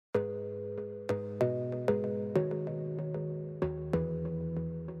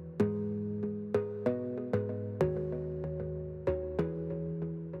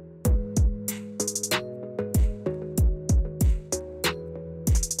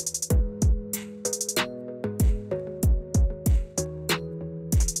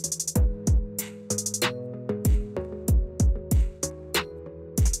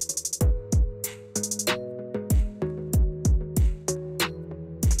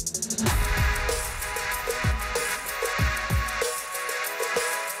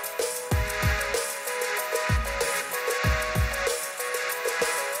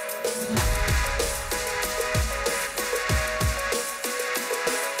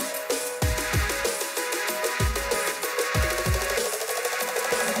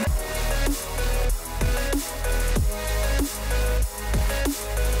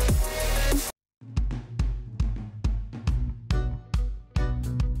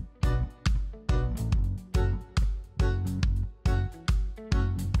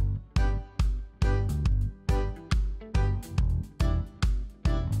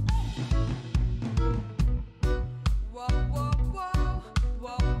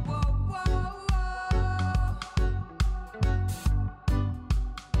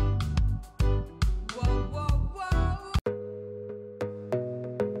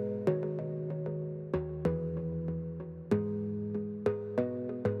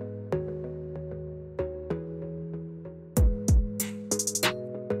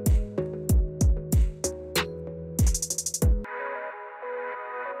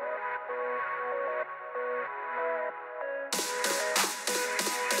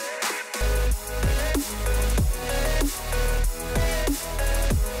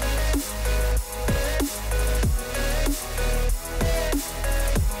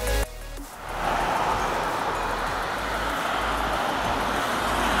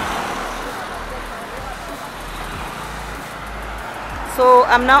So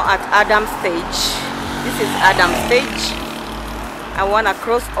I'm now at Adam's stage. This is Adam's stage. I want to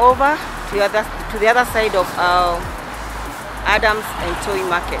cross over to the other side of Adam's and Toy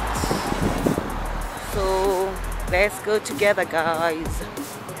Market. So let's go together, guys.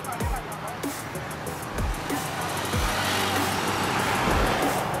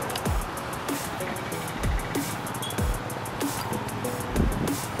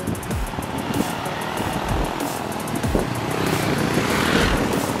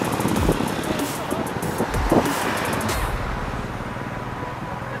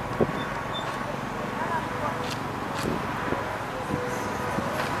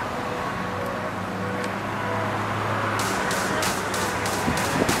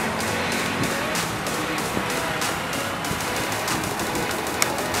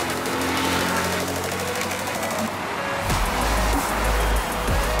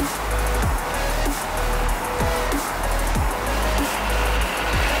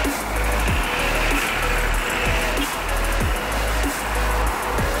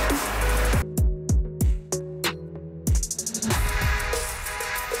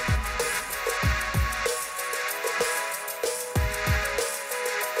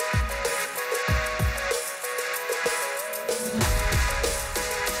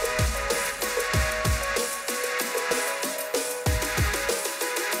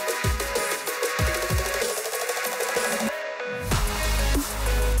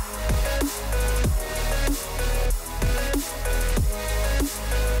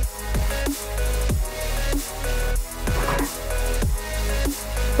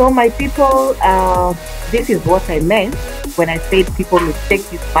 So my people, this is what I meant when I said people mistake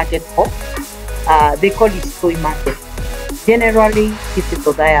this market for. They call it toy market. Generally, this is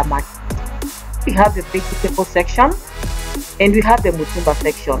Odaya market. We have the vegetable section and we have the mutumba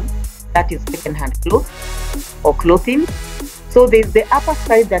section, that is second-hand clothes or clothing. So there's the upper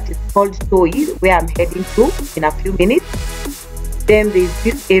side that is called toy, where I'm heading to in a few minutes. Then there's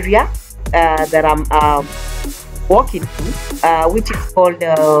this area that I'm walking to, which is called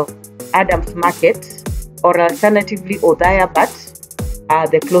Adam's Market, or alternatively Odaya, but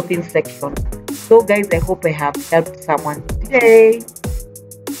the clothing section. So guys, I hope I have helped someone today.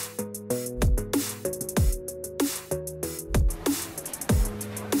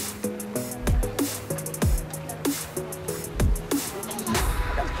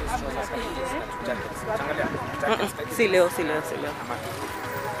 Si leo.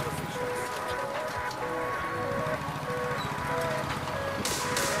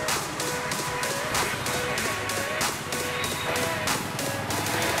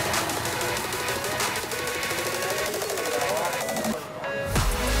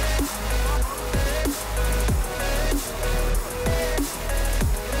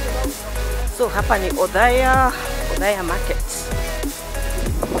 So hapa ni Odaya Market.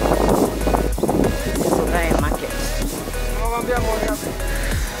 This is Odaya Market.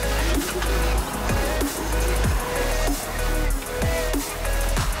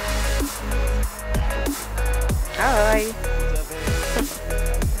 Hi.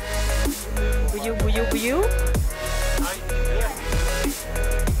 Buyu.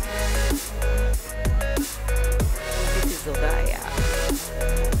 This is Odaya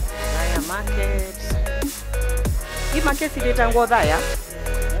Market. Hii market ilitangwa Odaya?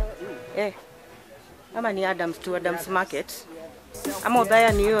 Ama ni Adam's Market? Ama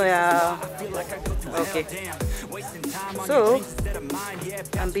Odaya ni hiyo ya... Okay. So,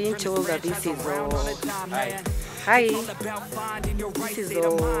 I'm being told that this is... Hi. This is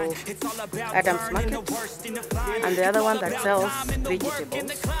Adam's Market. And the other one that sells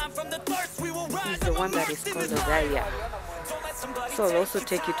vegetables is the one that is called Odaya. So I'll also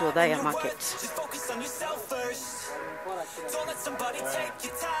take you to Odaya Market. Don't let somebody take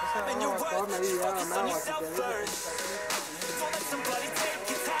your time and your worth. Just focus on yourself first. Don't let somebody take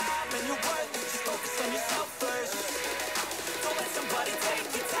your time and your worth. Just focus on yourself first. Don't let somebody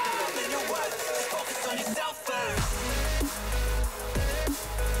take your time and your worth. Just focus on yourself first.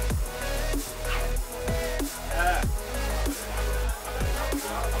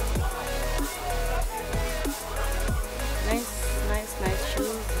 Nice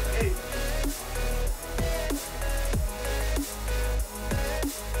shoes.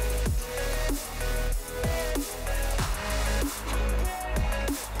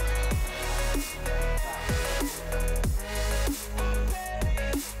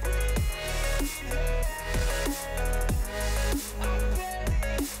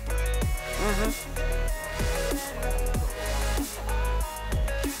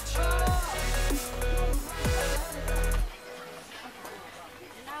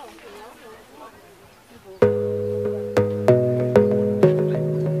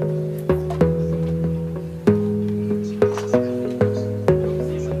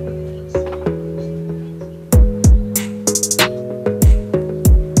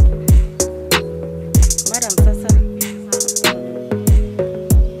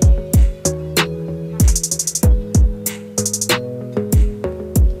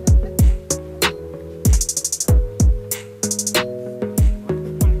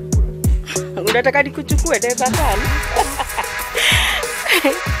 Unataka nikuchukue desa tano?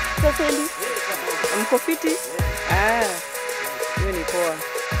 Sasa hili mko fiti? Hiyo ni poa.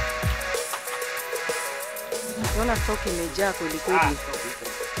 Naona stock imejaa kweli kweli.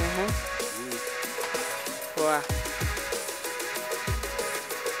 Poa.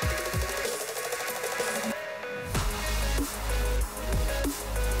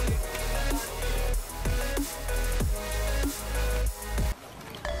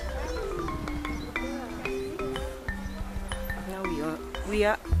 We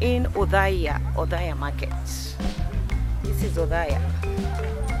are in Othaya market. This is Othaya.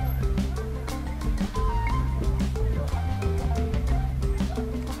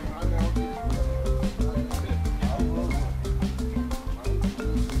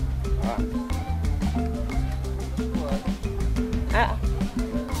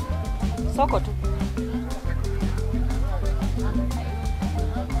 Soko tu.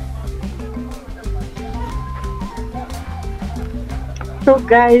 So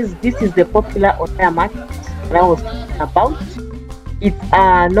guys, this is the popular Othaya market that I was talking about.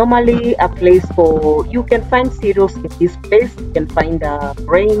 It's normally a place for, you can find cereals in this place, you can find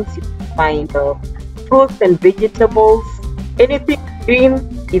grains, you can find fruits and vegetables, anything green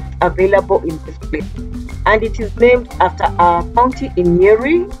is available in this place. And it is named after a county in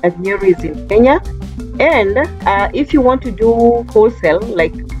Nyeri, as Nyeri is in Kenya. And if you want to do wholesale,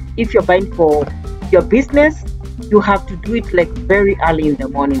 like if you're buying for your business, you have to do it like very early in the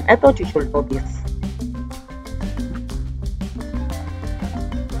morning. I thought you should know this.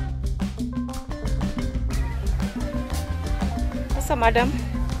 Sasa madam,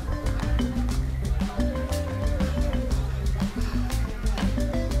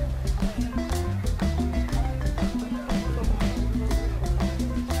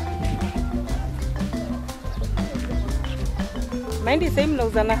 mahindi sasa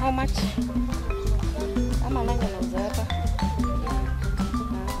mnauza na how much? Ama nani anauza hapa?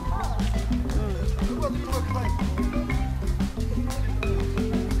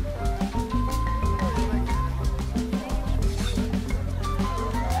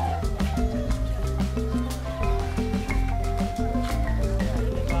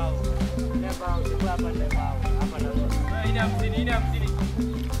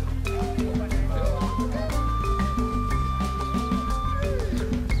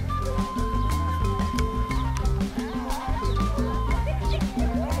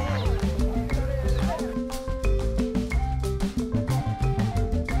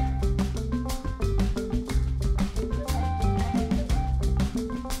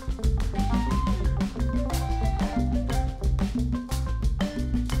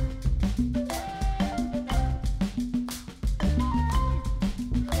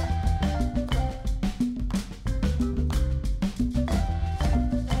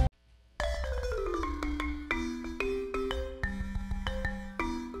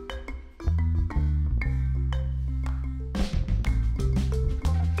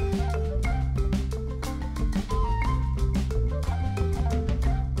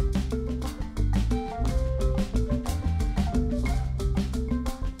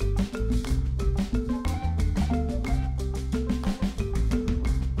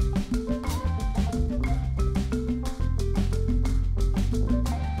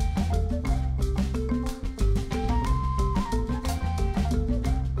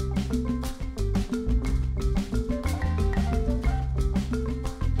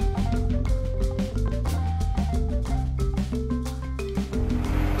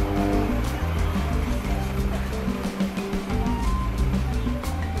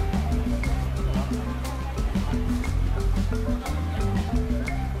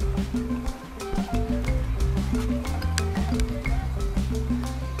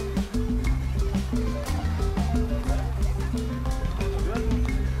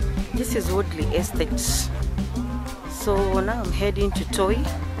 This is Woodley Estate. So now I'm heading to Toi.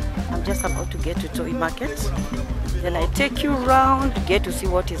 I'm just about to get to Toi Market. Then I take you around, get to see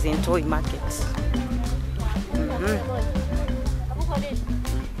what is in Toi Market.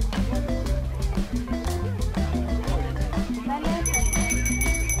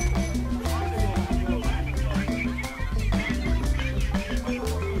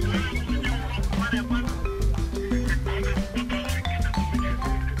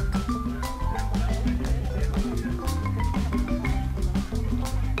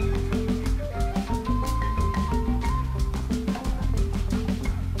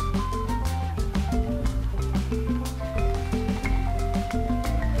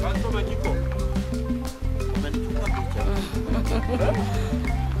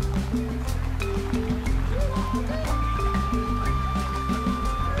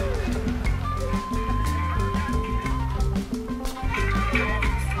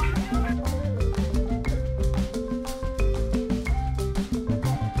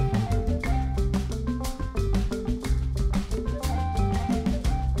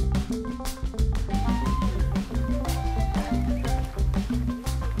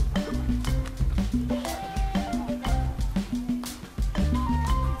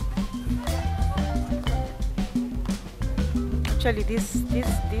 Actually, this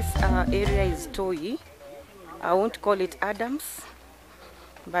area is toy. I won't call it Adams,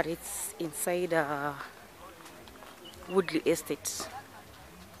 but it's inside Woodley Estate.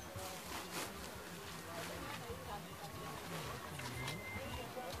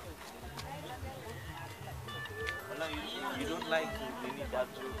 You don't like that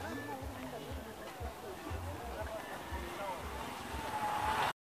too.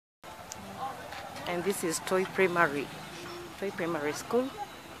 And this is Toy Primary School.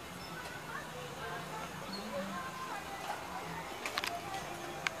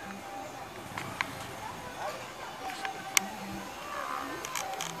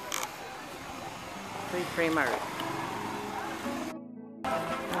 Toy Primary.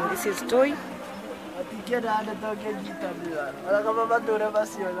 And this is Toy.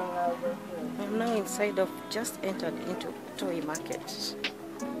 I'm now inside of, just entered into Toy Market.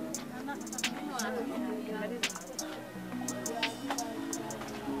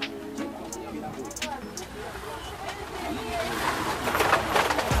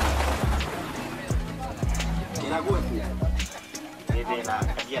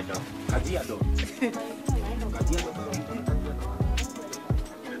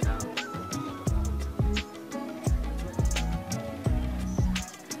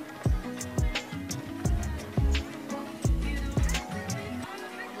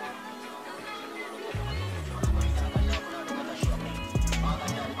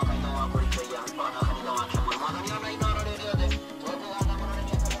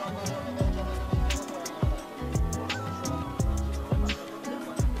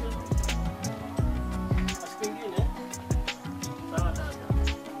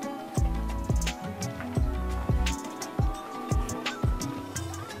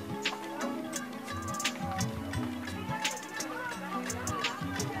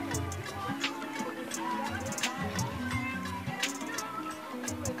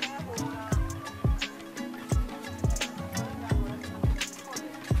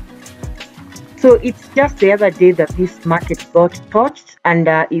 So it's just the other day that this market got torched, and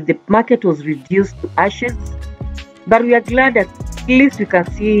the market was reduced to ashes. But we are glad that at least we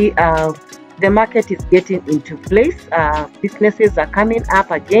can see the market is getting into place. Businesses are coming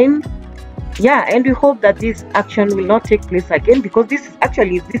up again. Yeah, and we hope that this action will not take place again, because this is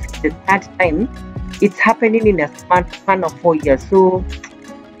the third time it's happening in a span of 4 years. So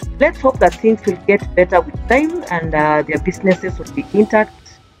let's hope that things will get better with time, and their businesses will be intact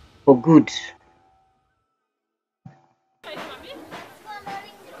for good.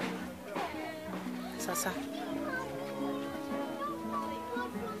 Sasa.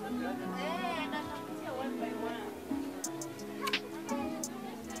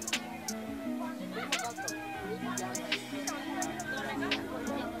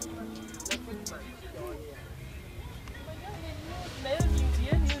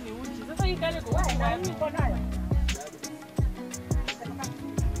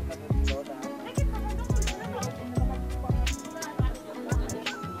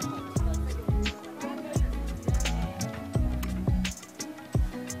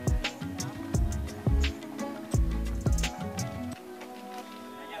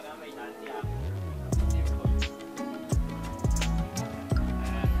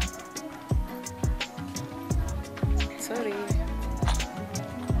 Sorry.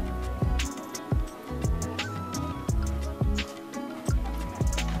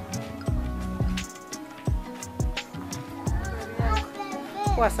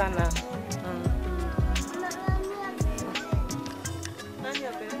 Poa sana.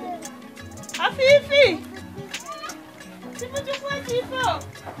 Afifi. Simuchukua chipo.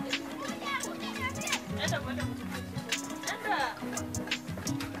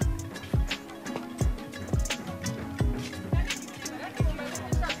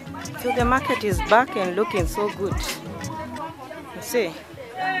 So the market is back and looking so good. You see?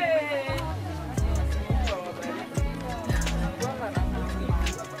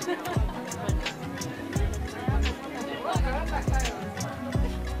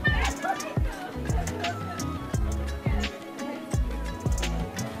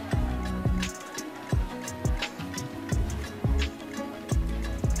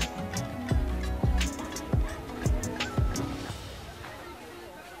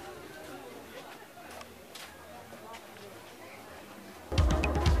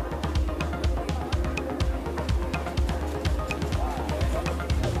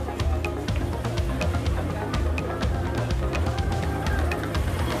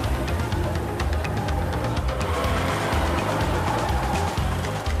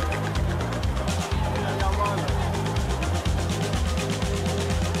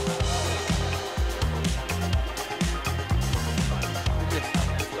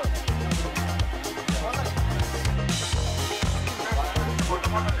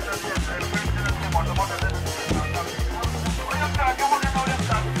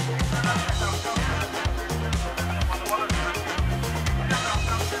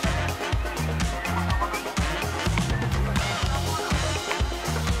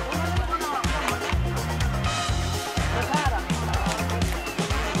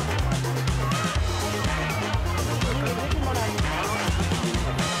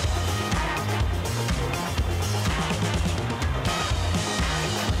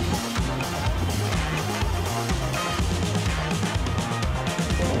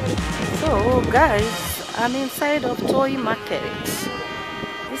 Guys, I'm inside of toy market.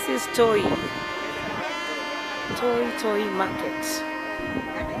 This is toy market.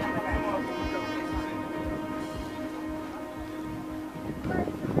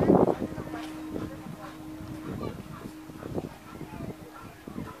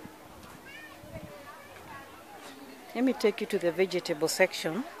 Let me take you to the vegetable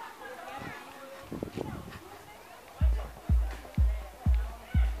section.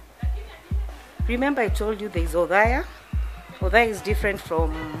 Remember I told you there is Odaya. Odaya is different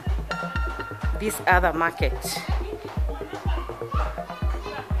from this other market.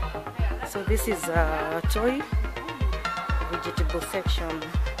 So this is a toy vegetable section.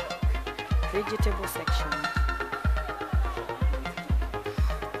 Vegetable section.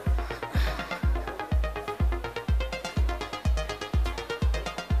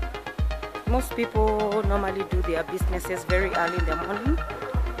 Most people normally do their businesses very early in the morning.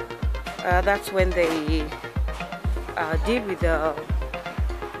 That's when they deal with the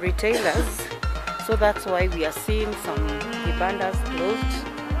retailers. So that's why we are seeing some kibandas closed.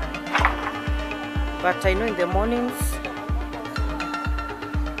 But I know in the mornings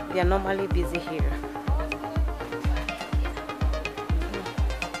they are normally busy here.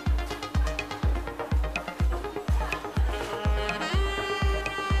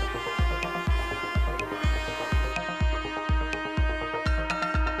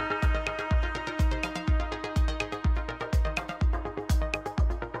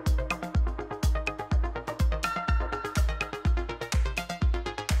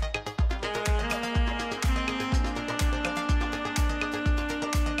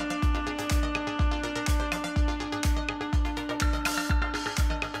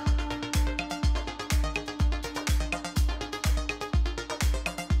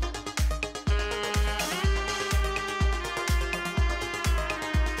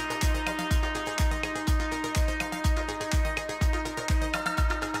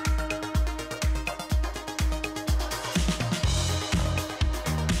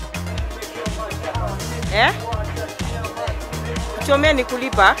 Yeah? Kuchomea ni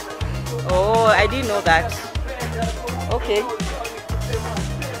kulipa? Oh, I didn't know that. Okay.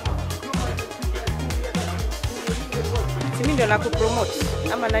 Simi ndio nakupromote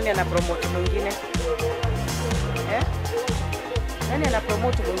ama nani anapromote mwingine? Eh? Nani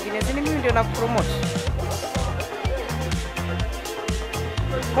anapromote mwingine? Sini mimi ndio nakupromote.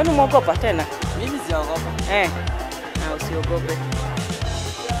 Kwani umeogopa tena? Mimi siogopa. Na usiogope.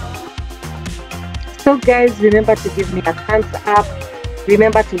 So guys, remember to give me a thumbs up.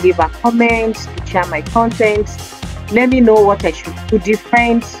 Remember to leave a comment, to share my content. Let me know what I should do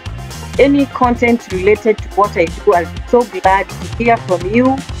different. Any content related to what I do, I'll be so glad to hear from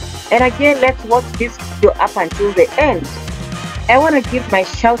you. And again, let's watch this video up until the end. I want to give my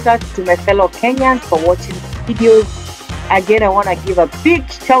shout out to my fellow Kenyans for watching the videos. Again, I want to give a big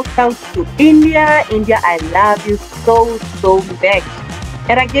shout out to India. India, I love you so much.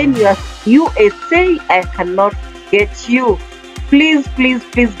 And again, you are USA, I cannot get you. Please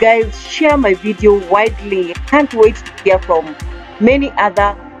guys, share my video widely. Can't wait to hear from many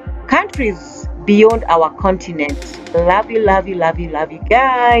other countries beyond our continent. Love you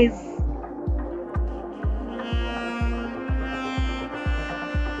guys.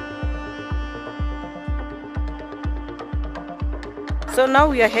 So now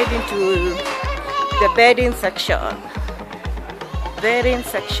we are heading to the bedding section. Bedding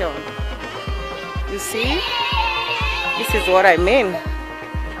section. You see? This is what I mean.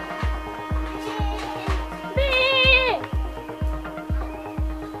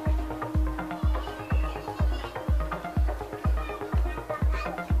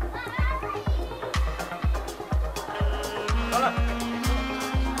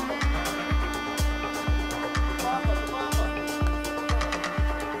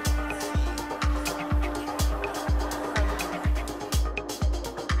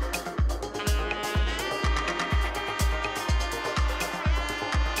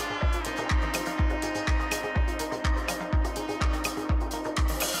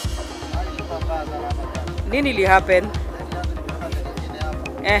 Nini li happen?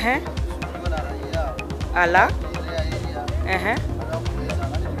 Ala?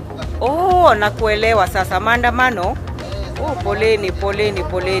 Oh, nakuelewa sasa maandamano. Oh, poleni.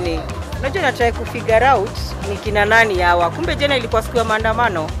 Unajua nataka kufigure out ni kina nani hawa. Kumbe jana ilikuwa siku ya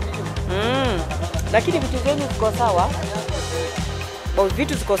maandamano. Lakini vitu vyenu ziko sawa.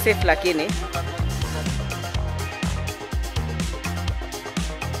 Vitu ziko safe lakini.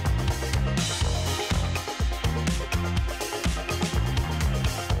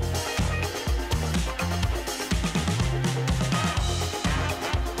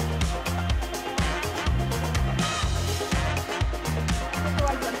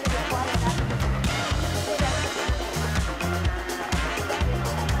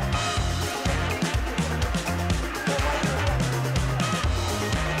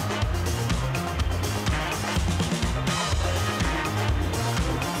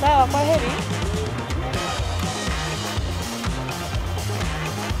 Sawa, kwa heri.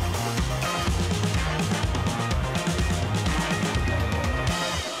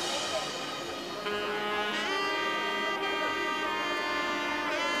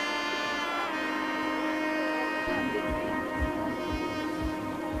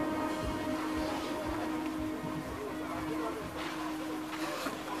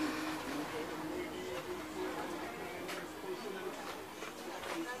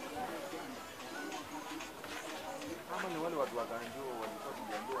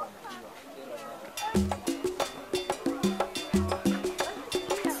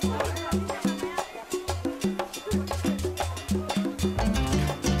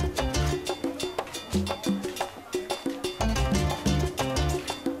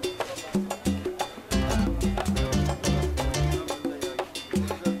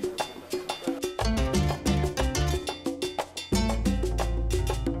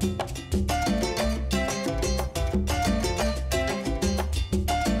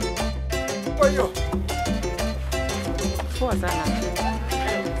 Poa sana.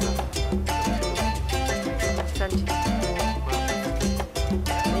 Asante.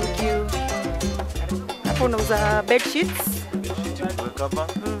 Thank you. Hapo unauza bed sheets? Cover,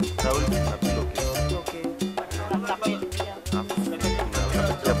 towels na pillowcase. Okay.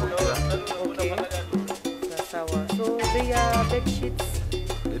 Okay. Sawa. So they are bed sheets.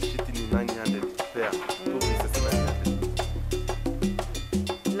 Bed sheet ni 900 pair. Two pieces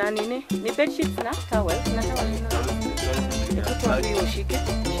 900. Na nini? Ni bed sheets na towels. Na towels na. Ekutu hiyo ushike.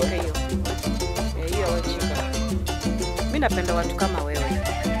 Shika hiyo. Hiyo wewe shika. Mimi napenda watu kama wewe.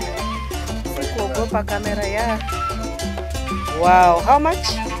 Sikuogopa kamera ya. Wow, how much?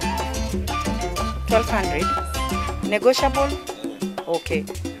 1200. Negotiable? Okay.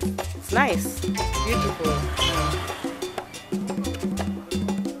 It's nice. Beautiful.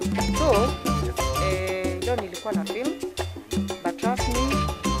 So, leo nilikuwa na film, but trust me,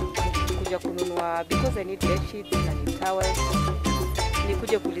 kuja kununua because I need bed sheets and towels.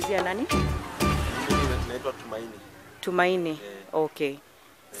 Nikuje kuulizia nani? Naitwa Tumaini. Tumaini. Okay.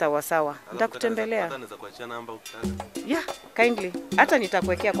 Sawa sawa. Nitakutembelea. Hata naweza kuachia namba ukitaka. Yeah, kindly. Hata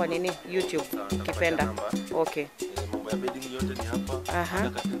nitakuwekea kwa nini YouTube ukipenda. Okay. Mambo ya bedding yote ni hapa.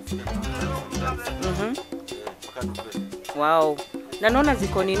 Aha. Wow. Na naona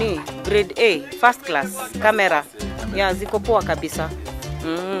ziko nini? Grade A, first class camera. Yeah, ziko poa kabisa.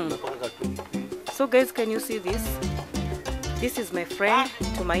 So guys, can you see this? This is my friend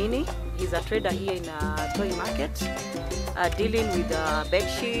Tumaini. He's a trader here in a toy market, dealing with bed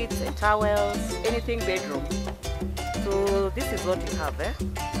sheets and towels, anything bedroom. So this is what we have, eh?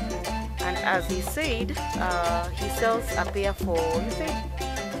 And as he said, he sells a pair for, you say,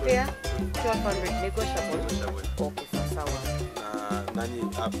 pair 1200 negotiable. Okay, so sawa. Nani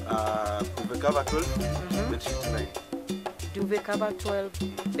duvet cover 12, bed sheet 9. Duvet cover 12,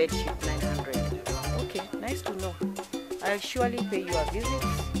 bed sheet 900. Okay, nice to know. I'll surely pay you a visit.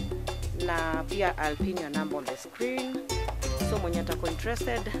 Na pia I'll pin your number on the screen. So mwenye atako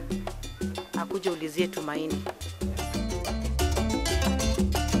interested, akuje ulizie Tumaini.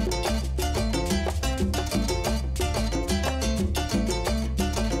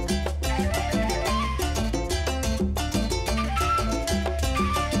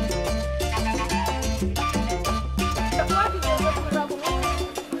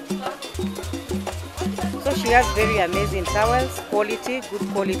 So she has very amazing towels, quality, good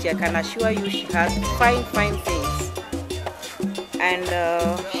quality. I can assure you she has fine things. And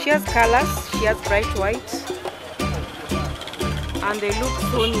she has colors, she has bright white. And they look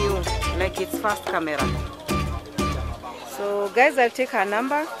so new, like it's first camera. So guys, I'll take her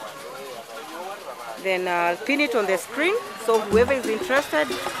number. Then I'll pin it on the screen. So whoever is interested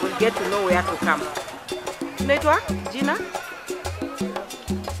will get to know where to come. Unaitwa Gina?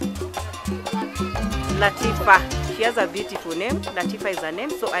 Latifa. She has a beautiful name. Latifa is her name,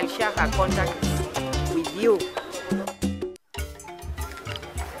 so I'll share her contacts with you.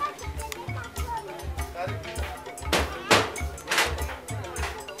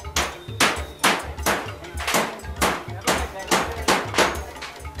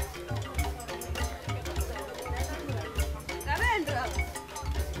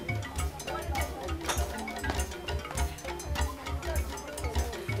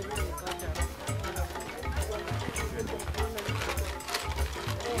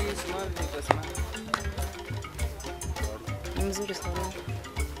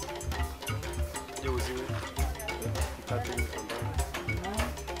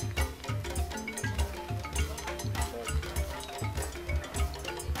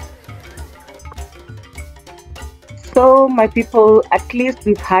 So my people, at least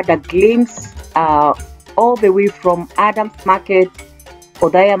we've had a glimpse all the way from Adams Market,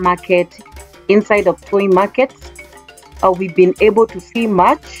 Odaya Market, inside of Toy Markets. We've been able to see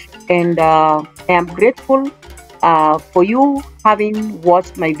much, and I am grateful for you having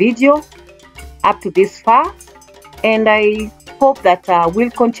watched my video up to this far, and I hope that we'll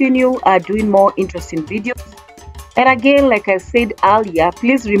continue doing more interesting videos. And again, like I said earlier,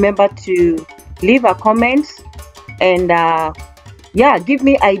 please remember to leave a comment and yeah, give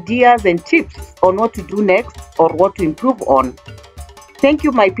me ideas and tips on what to do next or what to improve on. Thank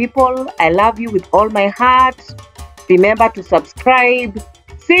you, my people. I love you with all my heart. Remember to subscribe.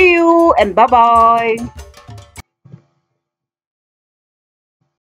 See you and bye-bye.